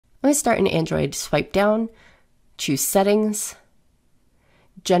going to start in Android, swipe down, choose Settings,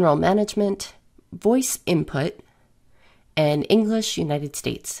 General Management, Voice Input, and English United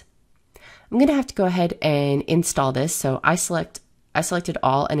States. I'm going to have to go ahead and install this, so I selected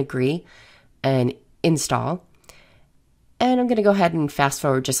all and agree and install. And I'm going to go ahead and fast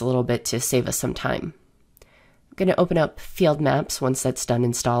forward just a little bit to save us some time. I'm going to open up Field Maps once that's done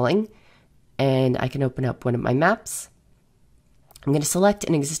installing, and I can open up one of my maps. I'm going to select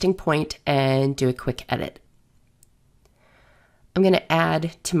an existing point and do a quick edit. I'm going to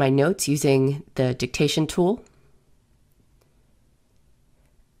add to my notes using the dictation tool.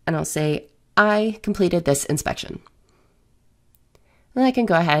 And I'll say, I completed this inspection. And I can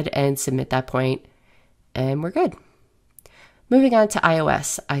go ahead and submit that point, and we're good. Moving on to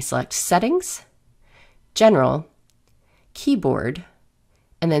iOS, I select Settings, General, Keyboard,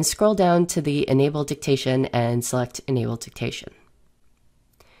 and then scroll down to the Enable Dictation and select Enable Dictation.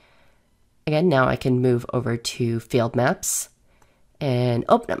 Again, now I can move over to Field Maps and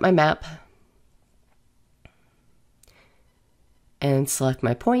open up my map and select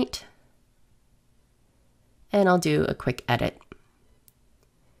my point, and I'll do a quick edit.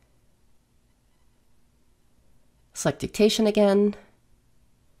 Select dictation again.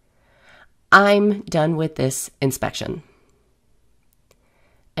 I'm done with this inspection.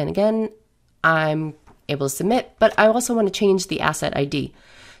 And again, I'm able to submit, but I also want to change the asset ID.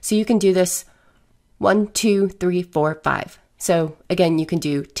 So you can do this 1, 2, 3, 4, 5. So again, you can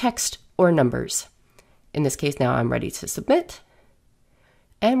do text or numbers. In this case, now I'm ready to submit,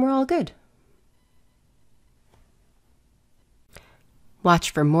 and we're all good.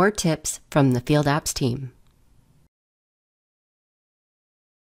 Watch for more tips from the Field Apps team.